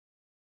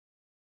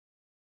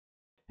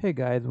Hey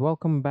guys,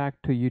 welcome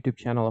back to YouTube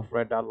channel of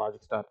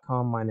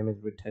red.logics.com. My name is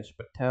Ritesh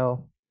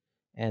Patel,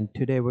 and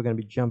today we're going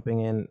to be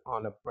jumping in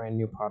on a brand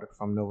new product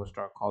from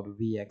Novastar called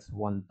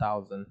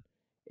VX1000.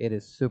 It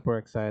is super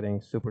exciting,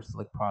 super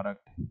slick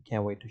product.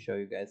 Can't wait to show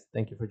you guys.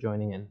 Thank you for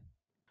joining in.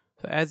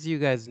 So as you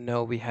guys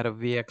know, we had a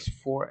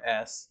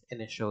VX4S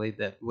initially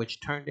which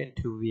turned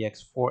into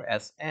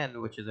VX4SN,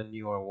 which is a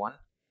newer one.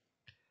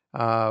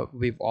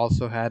 We've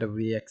also had a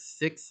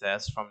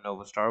VX6S from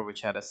Novastar, which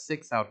had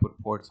 6 output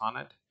ports on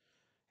it.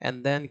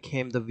 And then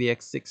came the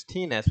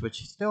VX16S,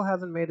 which still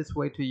hasn't made its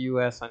way to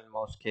US in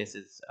most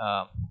cases.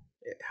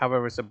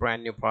 However, it's a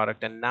brand new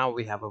product, and now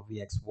we have a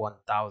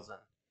VX1000.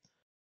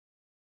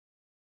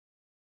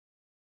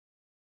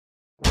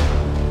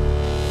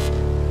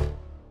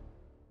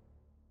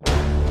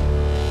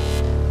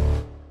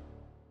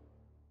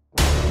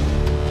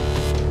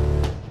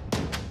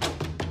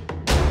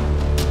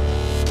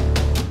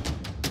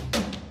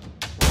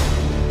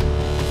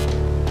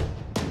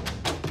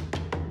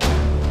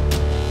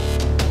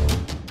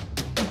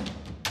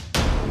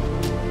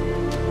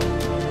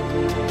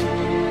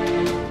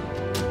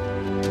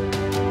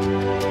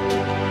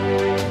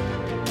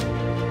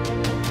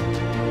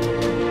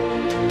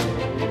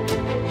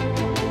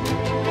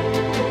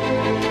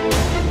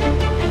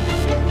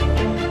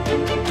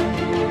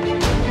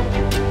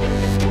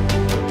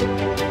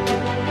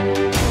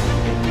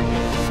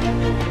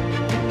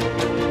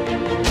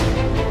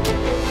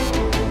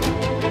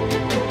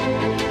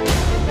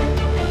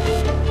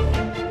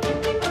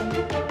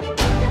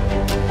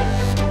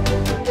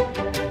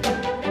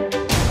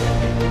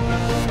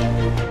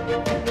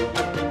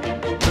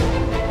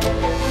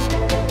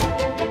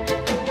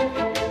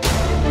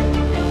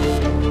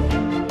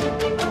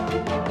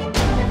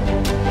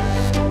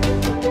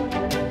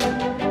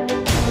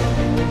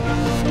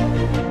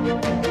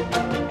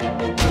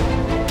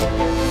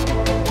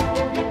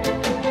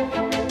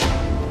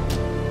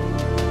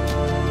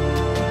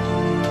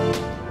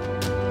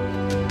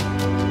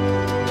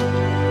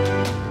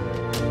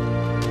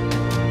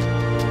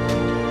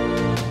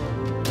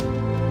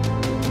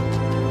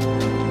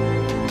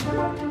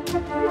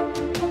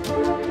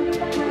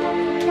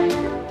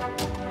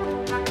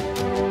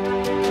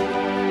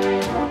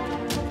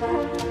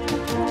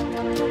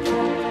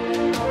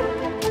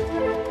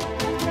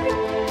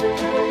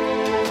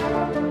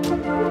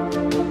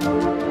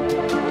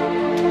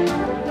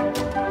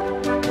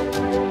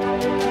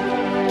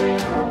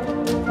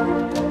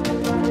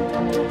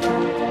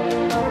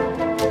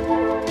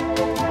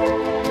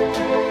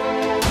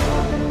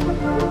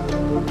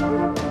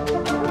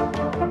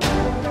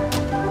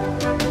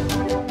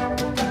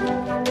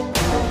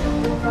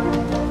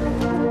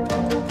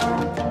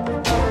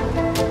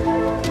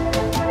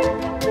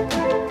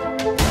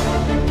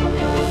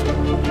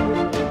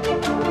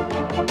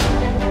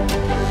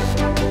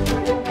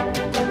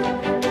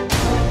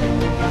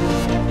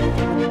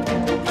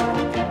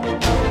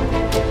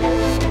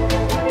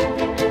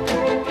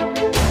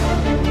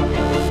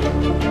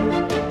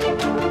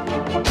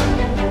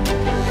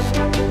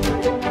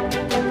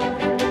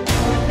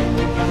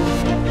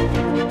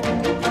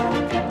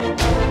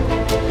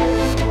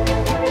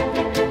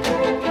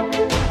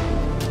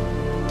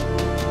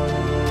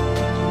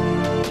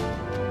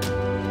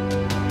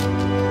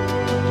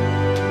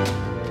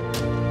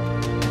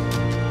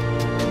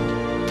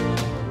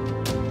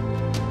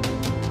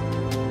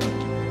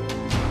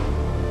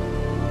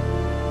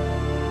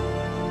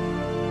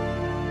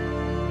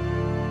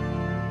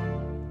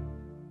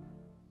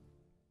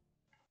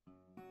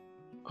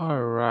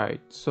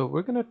 Alright, so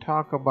we're going to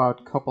talk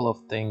about a couple of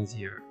things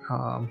here.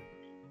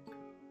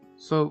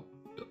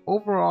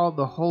 Overall,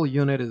 the whole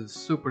unit is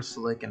super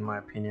slick in my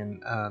opinion.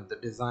 The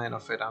design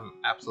of it I'm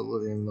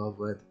absolutely in love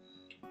with.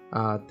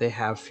 They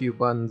have few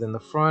buttons in the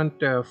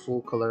front,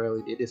 full color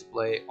LED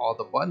display. All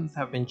the buttons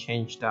have been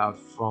changed out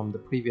from the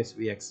previous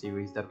VX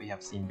series that we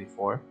have seen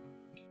before.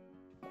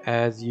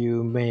 As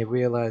you may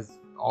realize,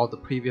 all the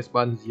previous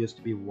buttons used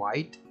to be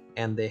white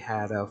and they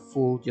had a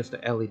full just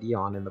a LED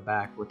on in the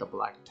back with a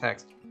black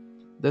text.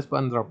 These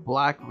buttons are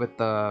black with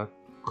a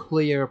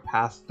clear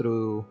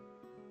pass-through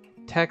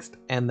text,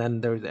 and then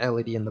there's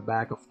LED in the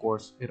back. Of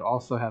course, it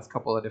also has a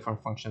couple of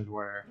different functions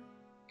where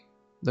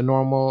the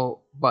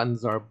normal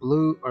buttons are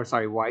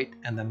white,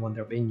 and then when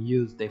they're being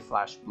used they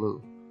flash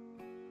blue,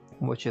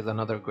 which is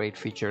another great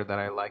feature that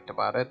I liked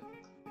about it.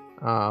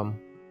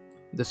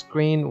 The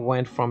screen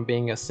went from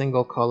being a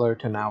single color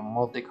to now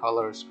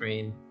multicolor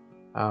screen,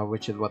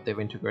 which is what they've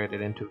integrated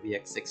into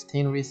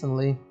VX16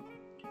 recently.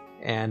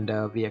 And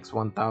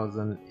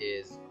VX1000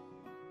 is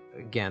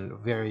again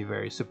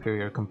very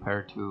superior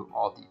compared to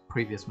all the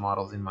previous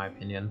models in my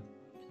opinion.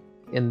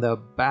 In the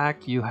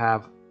back you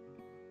have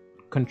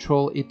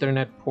control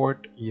Ethernet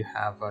port, you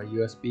have a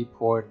USB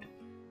port,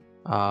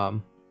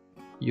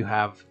 you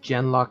have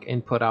Genlock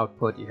input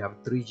output, you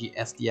have 3G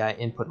SDI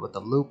input with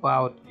the loop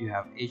out, you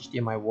have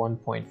HDMI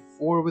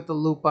 1.4 with the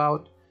loop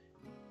out,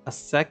 a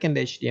second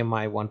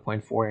HDMI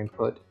 1.4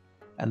 input,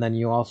 and then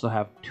you also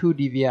have 2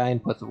 DVI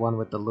inputs, one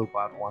with the loop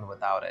out, one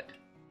without it.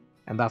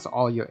 And that's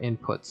all your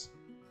inputs.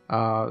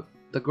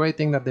 The great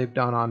thing that they've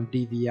done on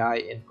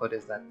DVI input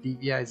is that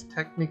DVI is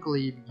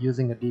technically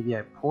using a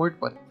DVI port,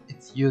 but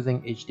it's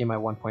using HDMI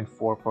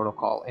 1.4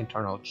 protocol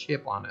internal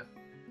chip on it,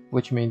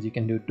 which means you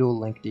can do dual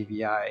link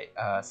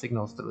DVI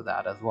signals through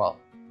that as well.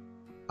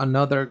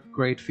 Another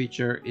great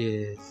feature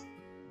is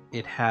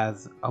it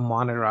has a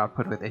monitor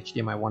output with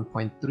HDMI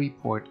 1.3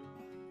 port,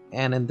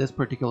 and in this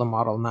particular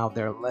model now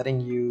they're letting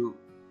you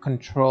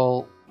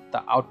control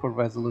the output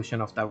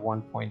resolution of that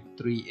 1.3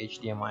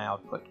 HDMI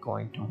output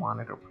going to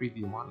monitor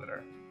preview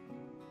monitor.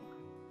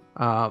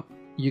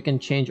 You can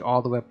change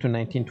all the way up to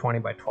 1920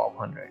 by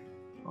 1200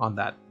 on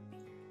that,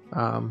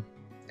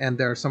 and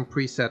there are some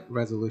preset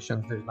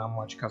resolutions. There's not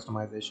much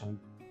customization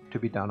to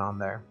be done on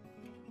there.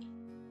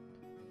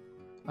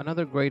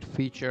 Another great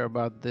feature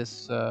about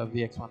this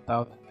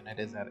VX1000 unit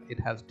is that it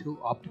has two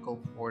optical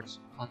ports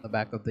on the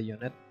back of the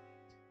unit.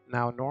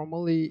 Now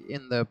normally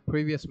in the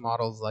previous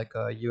models like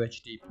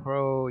UHD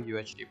Pro,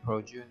 UHD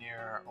Pro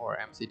Junior, or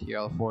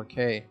MCTL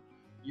 4K,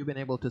 you've been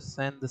able to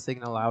send the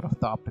signal out of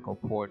the optical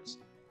ports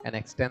and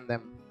extend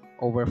them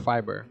over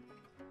fiber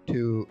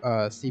to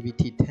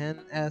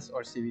CVT10S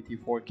or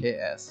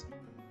CVT4KS.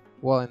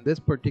 Well, in this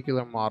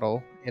particular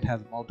model, it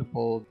has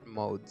multiple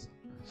modes.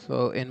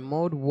 So in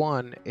mode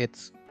 1,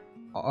 it's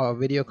a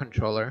video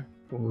controller,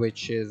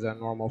 which is a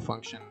normal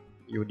function.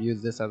 You would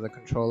use this as a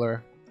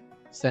controller,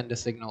 send a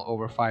signal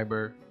over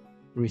fiber,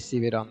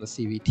 receive it on the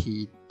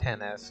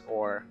CVT10S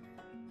or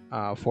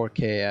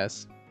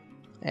 4KS,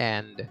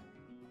 and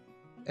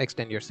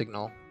extend your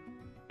signal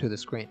to the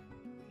screen.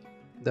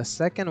 The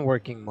second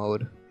working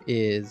mode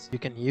is you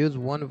can use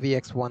one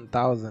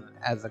VX1000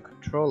 as a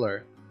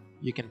controller.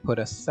 You can put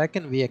a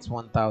second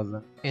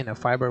VX1000 in a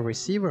fiber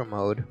receiver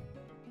mode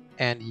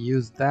and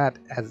use that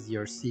as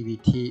your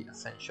CVT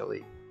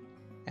essentially.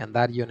 And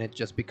that unit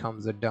just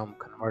becomes a dumb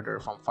converter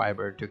from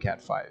fiber to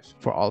Cat5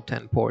 for all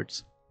 10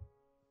 ports.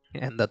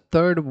 And the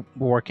third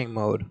working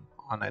mode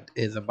on it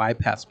is a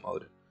bypass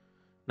mode.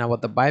 Now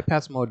what the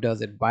bypass mode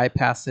does, it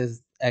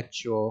bypasses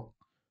actual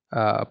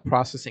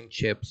processing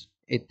chips.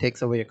 It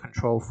takes away a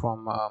control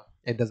from,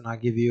 it does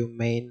not give you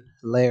main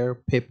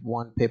layer,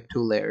 PIP1, PIP2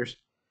 layers.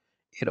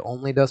 It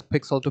only does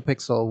pixel to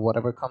pixel.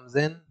 Whatever comes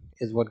in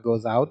is what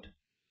goes out.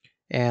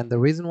 And the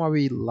reason why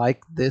we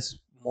like this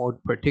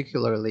mode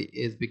particularly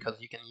is because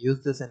you can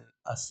use this in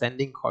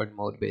ascending card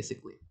mode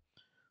basically.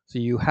 So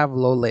you have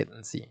low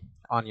latency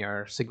on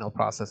your signal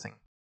processing.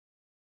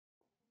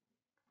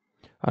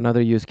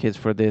 Another use case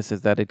for this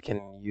is that it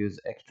can use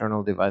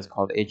external device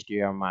called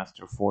Hdr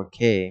Master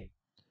 4K.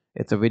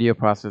 It's a video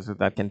processor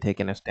that can take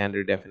in a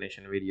standard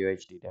definition video,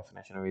 HD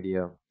definition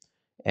video,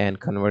 and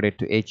convert it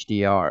to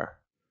HDR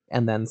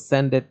and then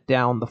send it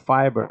down the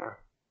fiber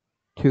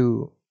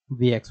to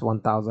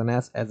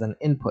VX1000S as an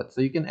input. So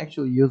you can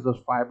actually use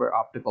those fiber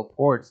optical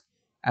ports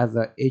as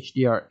a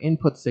HDR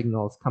input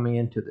signals coming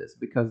into this,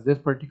 because this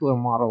particular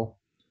model,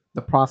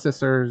 the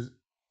processors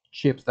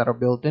chips that are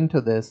built into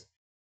this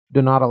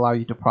do not allow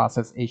you to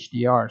process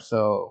HDR.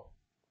 So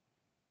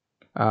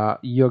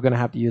you're going to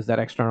have to use that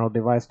external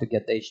device to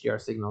get the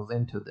HDR signals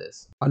into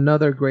this.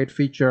 Another great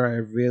feature I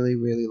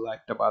really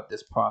liked about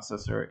this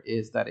processor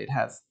is that it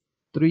has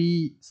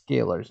 3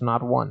 scalars,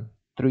 not 1,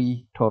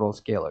 3 total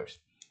scalars,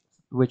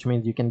 which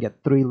means you can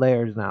get 3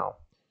 layers now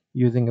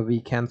using a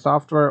VCAN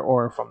software,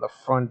 or from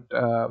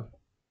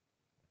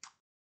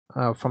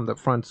the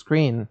front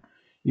screen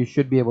you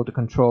should be able to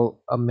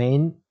control a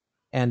main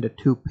and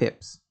 2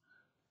 pips,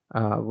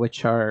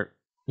 which are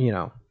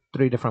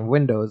 3 different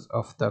windows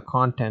of the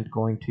content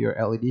going to your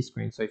LED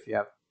screen. So if you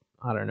have,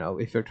 I don't know,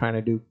 if you're trying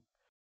to do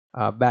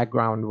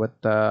background with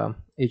the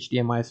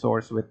HDMI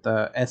source with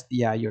the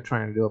SDI, you're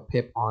trying to do a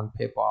pip on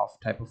pip off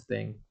type of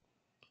thing,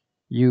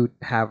 you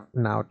have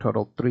now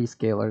total 3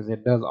 scalars.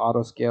 It does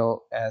auto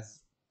scale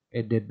as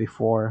it did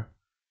before,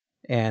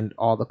 and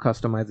all the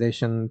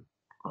customization,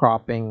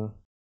 cropping,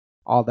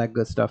 all that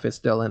good stuff is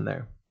still in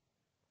there.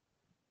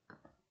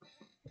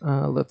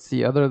 Let's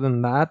see, other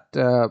than that,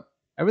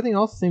 everything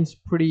else seems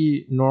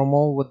pretty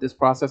normal with this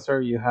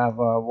processor. You have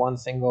one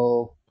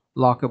single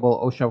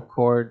lockable OSHA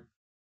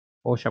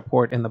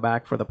port in the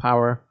back for the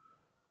power,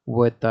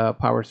 with the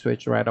power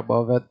switch right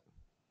above it.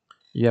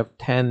 You have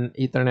 10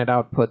 Ethernet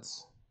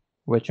outputs,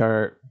 which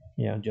are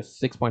just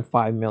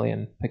 6.5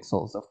 million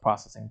pixels of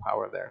processing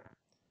power there.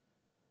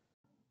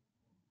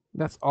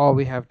 That's all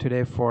we have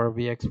today for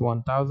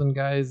VX1000,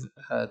 guys.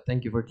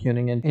 Thank you for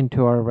tuning in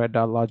into our Red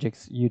Dot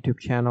Logics YouTube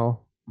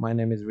channel. My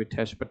name is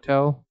Ritesh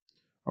Patel.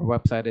 Our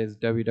website is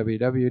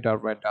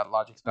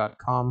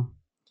www.reddotlogics.com,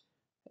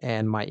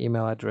 and my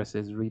email address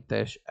is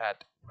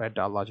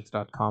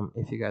ritesh@reddotlogics.com.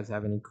 If you guys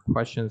have any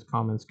questions,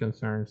 comments,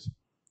 concerns,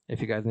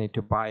 if you guys need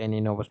to buy any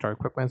Novastar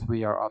equipment,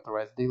 we are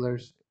authorized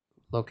dealers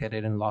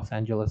located in Los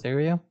Angeles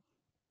area.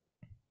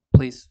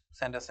 Please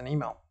send us an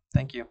email.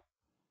 Thank you.